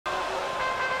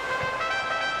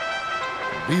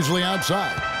Beasley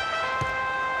outside.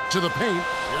 To the paint.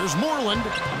 Here's Moreland.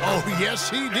 Oh, yes,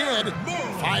 he did.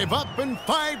 5 up and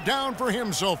 5 down for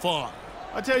him so far.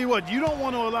 I tell you what, you don't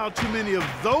want to allow too many of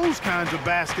those kinds of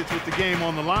baskets with the game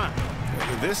on the line.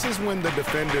 This is when the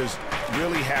defenders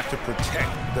really have to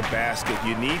protect the basket.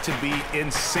 You need to be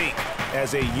in sync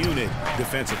as a unit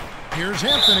defensively. Here's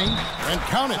Anthony, and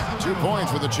count it. 2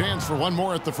 points with a chance for one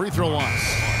more at the free throw line.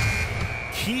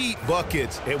 Key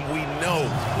buckets, and we know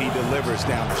he delivers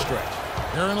down the stretch.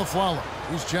 Aaron Aflalo,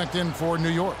 he's checked in for New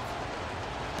York.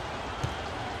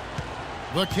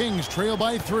 The Kings trail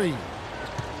by 3.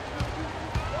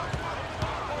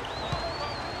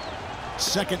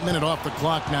 Second minute off the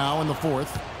clock now in the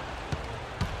fourth.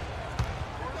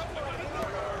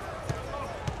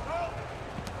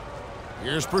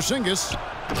 Here's Porzingis.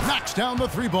 Knocks down the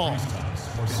 3 ball.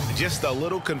 Just a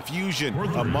little confusion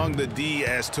among the D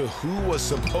as to who was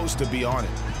supposed to be on it.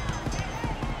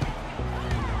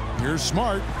 Here's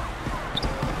Smart.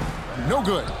 No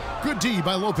good. Good D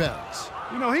by Lopez.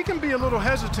 You know, he can be a little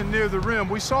hesitant near the rim.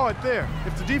 We saw it there.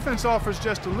 If the defense offers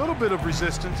just a little bit of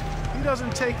resistance, he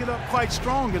doesn't take it up quite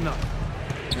strong enough.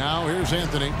 Now here's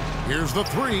Anthony. Here's the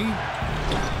 3.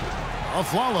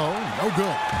 Aflalo, no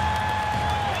good.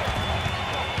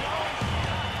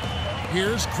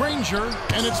 Here's Granger,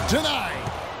 and it's denied.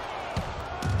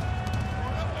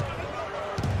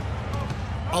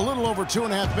 A little over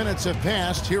 2.5 minutes have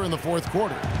passed here in the fourth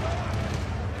quarter.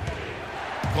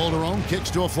 Calderon kicks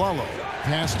to Aflalo.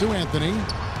 Pass to Anthony.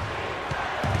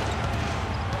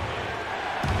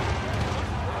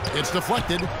 It's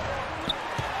deflected.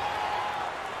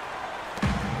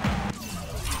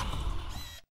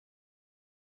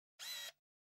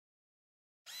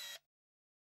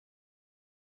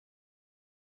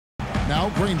 Now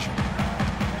Granger.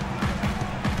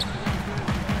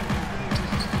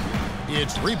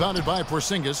 It's rebounded by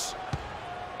Porzingis.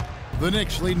 The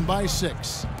Knicks leading by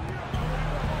 6.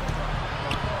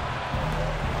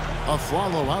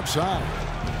 Aflalo outside.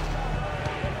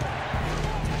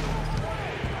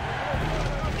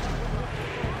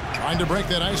 Trying to break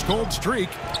that ice-cold streak.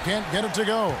 Can't get it to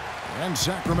go. And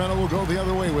Sacramento will go the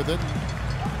other way with it.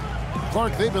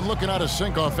 Clark, they've been looking out of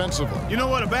sync offensively. You know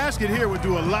what? A basket here would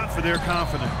do a lot for their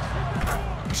confidence.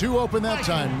 2 open that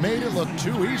time. Made it look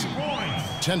too easy.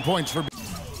 10 points for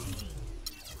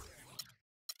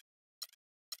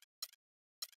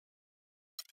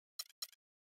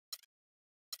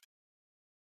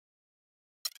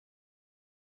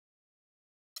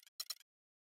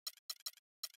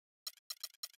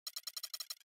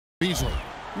Beasley.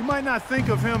 You might not think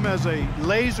of him as a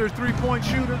laser three-point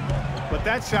shooter, but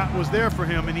that shot was there for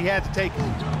him, and he had to take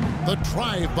it. The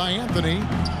drive by Anthony.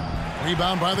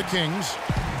 Rebound by the Kings.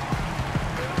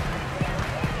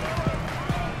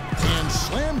 And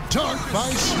slam dunk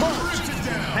by Smart.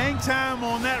 Hang time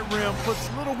on that rim puts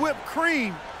a little whipped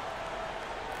cream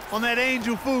on that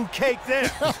angel food cake there.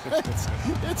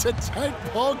 It's a tight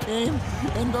ball game,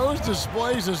 and those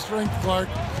displays of strength, Clark,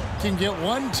 can get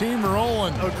one team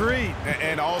rolling. Agreed.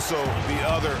 And also the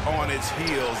other on its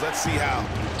heels. Let's see how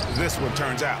this one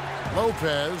turns out.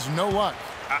 Lopez, no luck.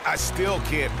 I still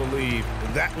can't believe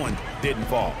that one didn't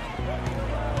fall.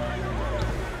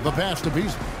 The pass to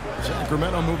Beasley.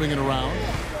 Sacramento moving it around.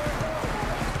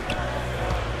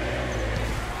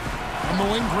 On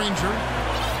the wing, Granger.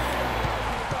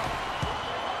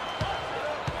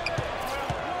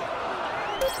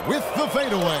 With the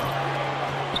fadeaway.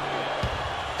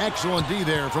 Excellent D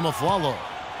there from Aflalo.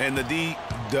 And the D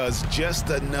does just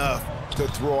enough to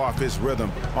throw off his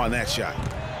rhythm on that shot.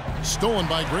 Stolen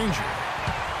by Granger.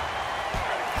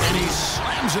 And he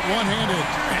slams it one-handed.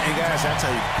 And guys, that's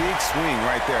a big swing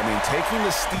right there. I mean, taking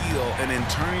the steal and then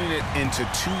turning it into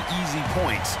 2 easy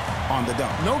points on the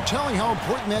dunk. No telling how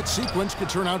important that sequence could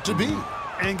turn out to be.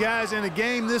 And guys, in a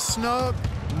game this snug,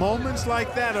 moments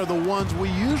like that are the ones we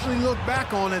usually look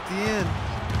back on at the end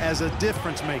as a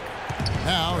difference maker.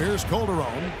 Now here's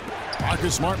Calderon.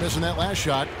 Marcus Smart missing that last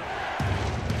shot.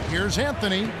 Here's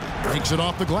Anthony. Takes it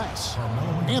off the glass.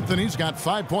 Anthony's got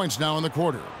 5 points now in the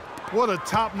quarter. What a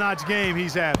top-notch game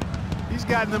he's having. He's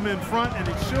gotten them in front, and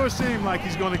it sure seemed like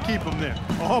he's going to keep them there.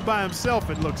 All by himself,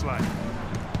 it looks like.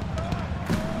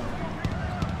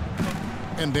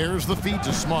 And there's the feed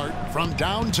to Smart from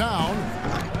downtown.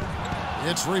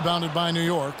 It's rebounded by New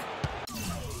York.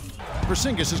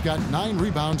 Porzingis has got 9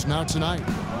 rebounds now tonight.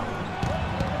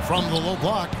 From the low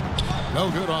block.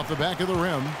 No good off the back of the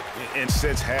rim. And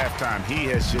since halftime, he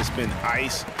has just been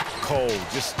ice cold.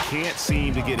 Just can't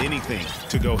seem to get anything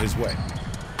to go his way.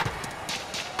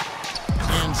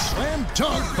 And Slam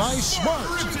dunk by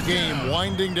Smart. Game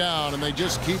winding down, and they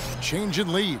just keep changing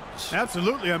leads.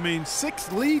 Absolutely. I mean,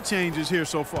 6 lead changes here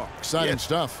so far. Exciting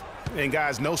stuff. And,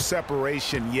 guys, no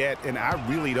separation yet, and I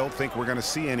really don't think we're going to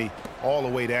see any all the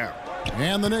way down.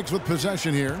 And the Knicks with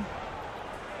possession here.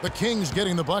 The Kings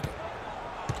getting the bucket.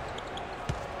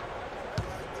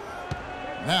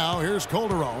 Now here's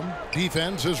Calderon.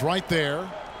 Defense is right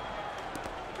there.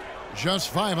 Just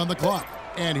 5 on the clock.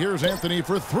 And here's Anthony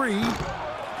for 3.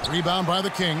 Rebound by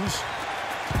the Kings.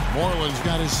 Moreland's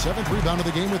got his 7th rebound of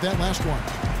the game with that last one.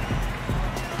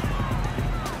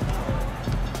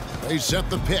 They set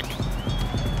the pick.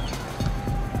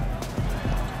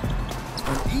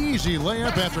 An easy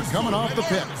layup after coming off the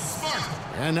pick.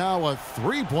 And now a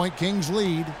 3-point Kings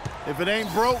lead. If it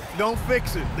ain't broke, don't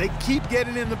fix it. They keep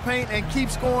getting in the paint and keep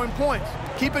scoring points.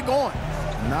 Keep it going.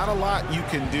 Not a lot you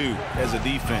can do as a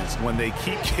defense when they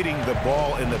keep getting the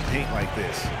ball in the paint like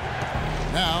this.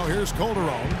 Now here's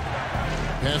Calderon.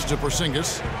 Pass to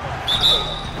Porzingis.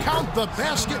 Count the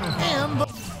basket and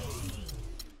the...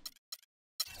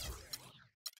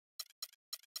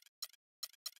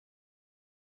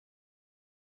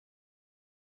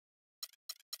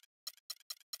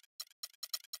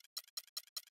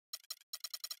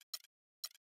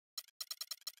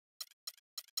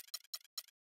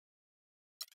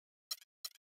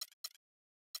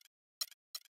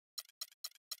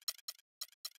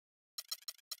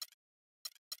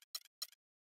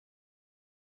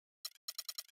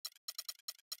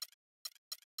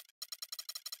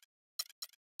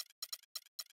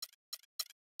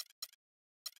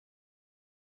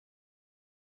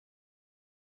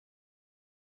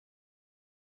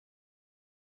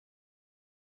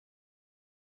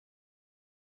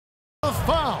 A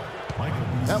foul.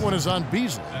 That one is on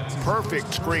Beasley.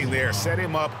 Perfect screen there. Set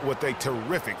him up with a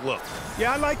terrific look.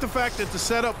 Yeah, I like the fact that the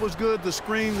setup was good, the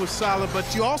screen was solid,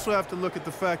 but you also have to look at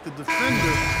the fact that the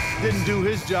defender didn't do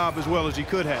his job as well as he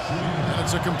could have. And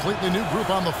it's a completely new group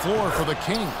on the floor for the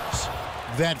Kings.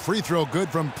 That free throw good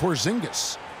from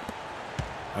Porzingis.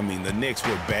 I mean, the Knicks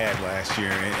were bad last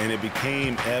year, and it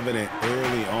became evident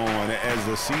early on. As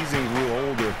the season grew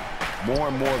older, more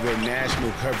and more of their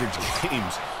national coverage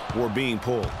games were being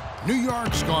pulled. New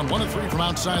York's gone 1 of 3 from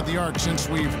outside the arc since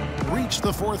we've reached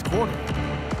the 4th quarter.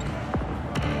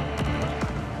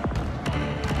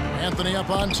 Anthony up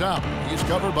on top. He's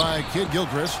covered by Kid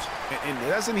Gilchrist. And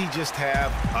doesn't he just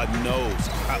have a nose,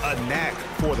 a knack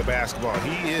for the basketball?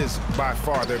 He is by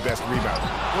far their best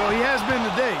rebounder. Well, he has been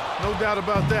today, no doubt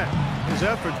about that. His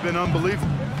effort's been unbelievable.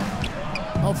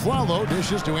 Aflalo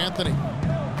dishes to Anthony.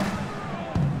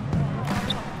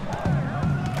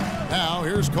 Now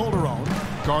here's Calderon,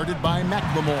 guarded by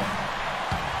McLemore.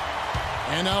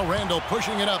 And now Randall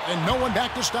pushing it up, and no one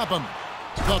back to stop him.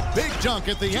 The big dunk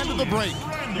at the end of the break.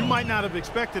 You might not have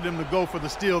expected him to go for the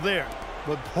steal there,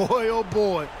 but boy, oh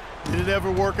boy, did it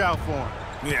ever work out for him.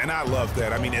 Yeah, and I love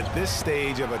that. I mean, at this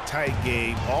stage of a tight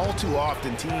game, all too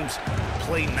often teams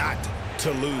play not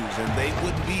to lose, and they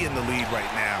wouldn't be in the lead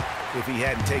right now if he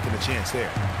hadn't taken a chance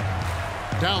there.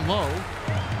 Down low.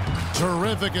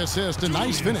 Terrific assist, a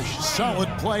nice finish. Solid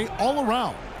play all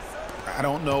around. I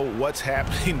don't know what's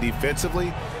happening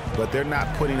defensively, but they're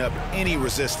not putting up any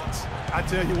resistance. I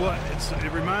tell you what,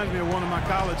 it reminds me of one of my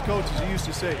college coaches who used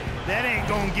to say, that ain't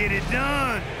gonna get it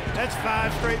done. That's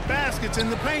 5 straight baskets in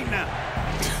the paint now.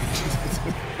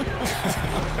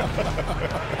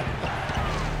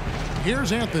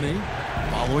 Here's Anthony,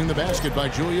 following the basket by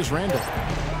Julius Randle.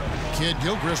 Kid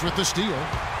Gilchrist with the steal.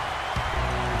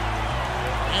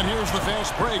 And here's the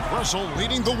fast break. Russell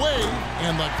leading the way,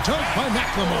 and the dunk by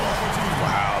McLemore.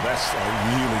 Wow, that's a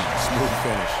really smooth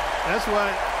finish. That's why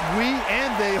we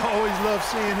and they always love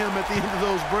seeing him at the end of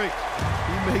those breaks.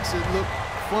 He makes it look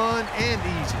fun and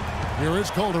easy. Here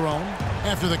is Calderon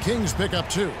after the Kings pick up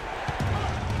 2.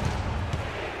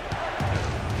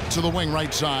 To the wing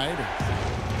right side.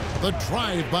 The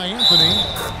drive by Anthony.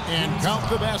 And count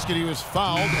the basket. He was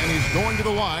fouled, and he's going to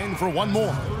the line for one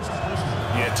more.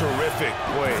 Yeah, terrific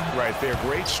play right there.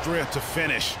 Great strength to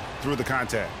finish through the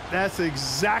contact. That's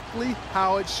exactly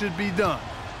how it should be done.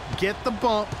 Get the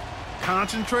bump,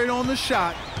 concentrate on the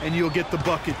shot, and you'll get the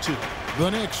bucket too. The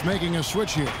Knicks making a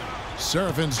switch here.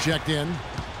 Serafin's checked in.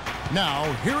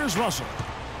 Now, here is Russell.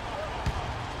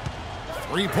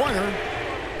 3-pointer,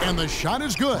 and the shot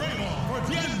is good.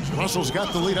 Russell's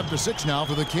got the lead up to 6 now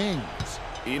for the Kings.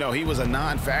 You know, he was a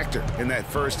non-factor in that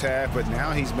first half, but now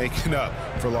he's making up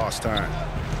for lost time.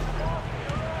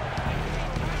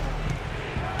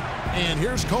 And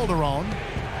here's Calderon.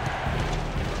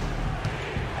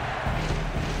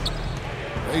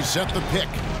 They set the pick.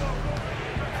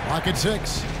 Clock at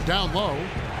 6. Down low.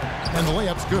 And the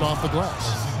layup's good off the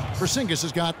glass. Porzingis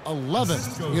has got 11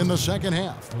 in the second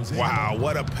half. Wow,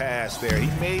 what a pass there. He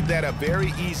made that a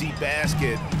very easy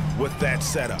basket with that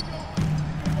setup.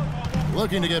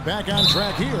 Looking to get back on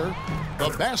track here.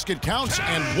 The basket counts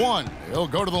and one. He'll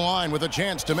go to the line with a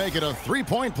chance to make it a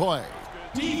three-point play.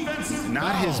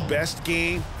 Not his best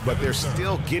game, but they're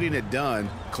still getting it done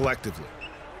collectively.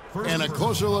 And a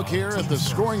closer look here at the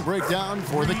scoring breakdown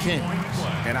for the Kings.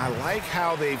 And I like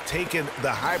how they've taken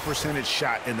the high percentage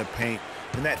shot in the paint.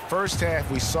 In that first half,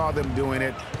 we saw them doing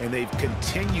it, and they've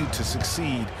continued to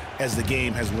succeed as the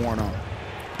game has worn on.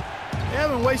 They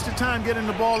haven't wasted time getting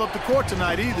the ball up the court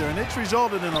tonight either, and it's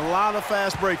resulted in a lot of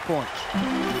fast break points.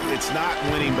 It's not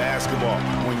winning basketball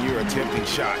when you're attempting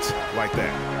shots like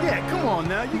that. Yeah, come on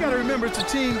now. You got to remember it's a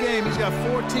team game. He's got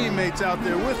 4 teammates out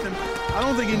there with him. I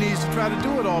don't think he needs to try to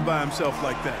do it all by himself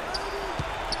like that.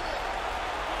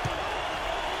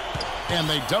 And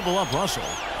they double up Russell.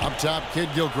 Up top, Kid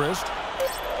Gilchrist.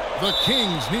 The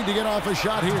Kings need to get off a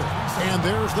shot here. And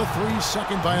there's the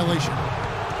 3-second violation.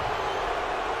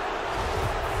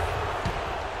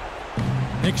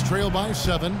 Knicks trail by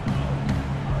 7.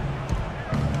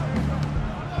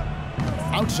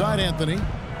 Outside Anthony.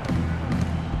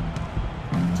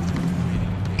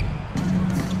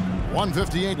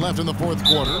 1:58 left in the fourth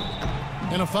quarter.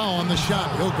 And a foul on the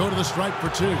shot. He'll go to the stripe for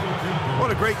 2.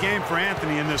 What a great game for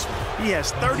Anthony in this one. He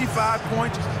has 35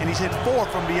 points, and he's hit 4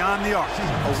 from beyond the arc.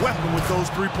 A weapon with those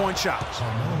 3-point shots.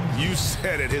 You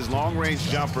said it. His long-range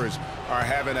jumpers are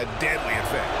having a deadly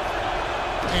effect.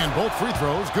 And both free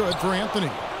throws good for Anthony.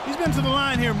 He's been to the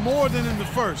line here more than in the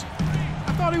first.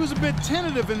 I thought he was a bit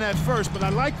tentative in that first, but I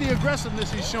like the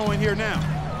aggressiveness he's showing here now.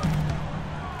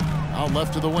 Out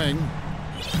left to the wing.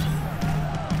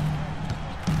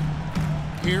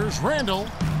 Here's Randall.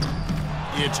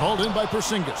 It's hauled in by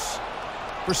Porzingis.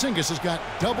 Porzingis has got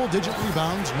double-digit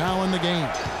rebounds now in the game.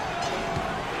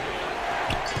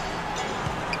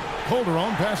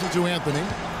 Calderon passes to Anthony.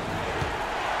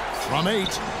 From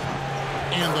 8.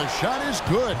 And the shot is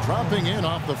good, dropping in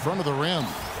off the front of the rim.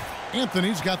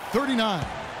 Anthony's got 39.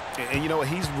 And you know,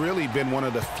 he's really been one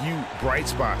of the few bright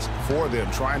spots for them,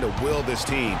 trying to will this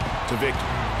team to victory.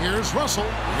 Here's Russell.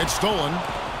 It's stolen.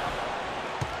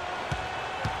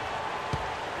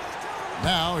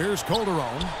 Now here's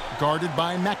Calderon, guarded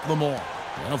by McLemore.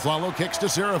 And Afflalo kicks to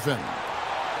Serafin.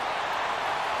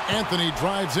 Anthony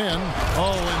drives in.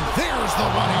 Oh, and there's the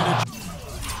one-handed.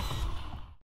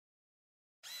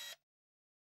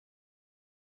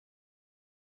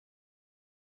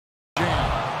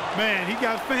 Man, he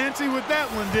got fancy with that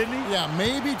one, didn't he? Yeah,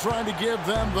 maybe trying to give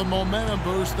them the momentum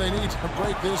boost they need to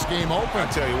break this game open. I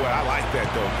tell you what, I like that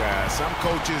though, guys. Some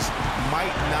coaches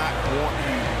might not want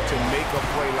you to make a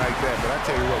play like that, but I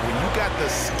tell you what, when you got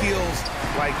the skills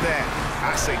like that,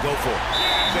 I say go for it.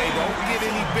 They don't get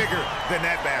any bigger than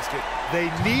that basket.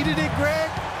 They needed it, Greg,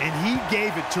 and he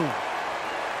gave it to him.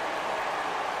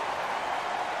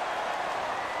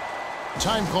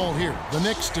 Time call here. The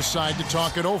Knicks decide to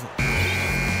talk it over.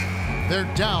 They're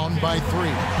down by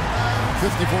 3.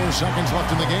 54 seconds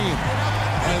left in the game.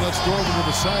 And let's go over to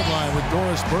the sideline with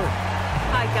Doris Burke.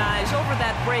 Hi, guys. Over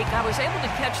that break, I was able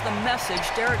to catch the message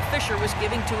Derek Fisher was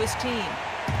giving to his team.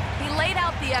 He laid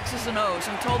out the X's and O's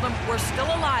and told them, we're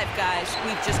still alive, guys.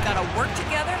 We've just got to work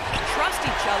together, trust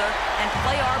each other, and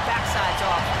play our backsides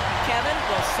off. Kevin,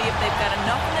 we'll see if they've got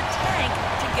enough in the tank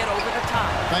to get over the top.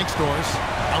 Thanks, Doris.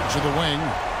 Out to the wing.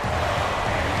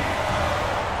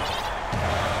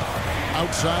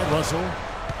 Outside, Russell.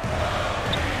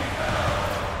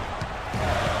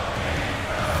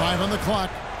 5 on the clock.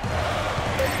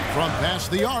 From past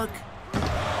the arc.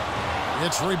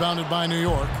 It's rebounded by New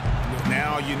York.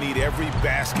 Now you need every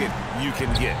basket you can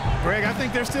get. Greg, I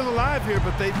think they're still alive here,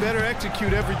 but they better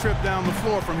execute every trip down the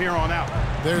floor from here on out.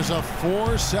 There's a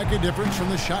 4-second difference from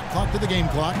the shot clock to the game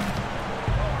clock.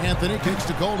 Anthony kicks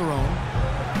to Calderon.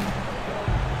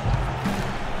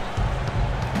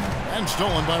 And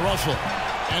stolen by Russell.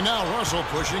 And now Russell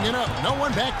pushing it up. No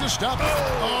one back to stop it.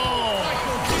 Oh!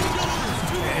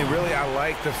 And really, I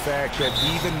like the fact that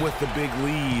even with the big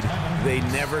lead, they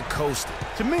never coasted.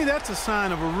 To me, that's a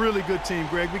sign of a really good team,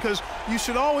 Greg, because you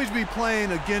should always be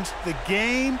playing against the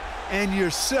game and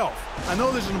yourself. I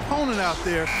know there's an opponent out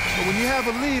there, but when you have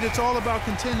a lead, it's all about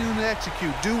continuing to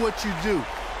execute. Do what you do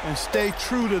and stay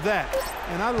true to that.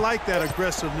 And I like that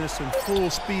aggressiveness and full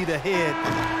speed ahead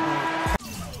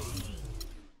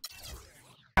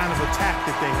kind of attack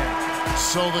that they have.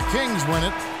 So the Kings win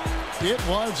it. It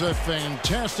was a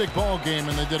fantastic ball game,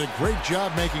 and they did a great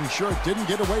job making sure it didn't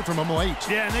get away from them late.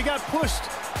 Yeah, and they got pushed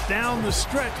down the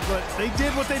stretch, but they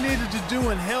did what they needed to do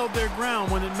and held their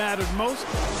ground when it mattered most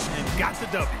and got the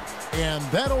W. And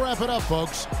that'll wrap it up,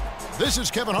 folks. This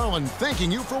is Kevin Harlan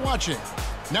thanking you for watching.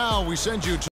 Now we send you to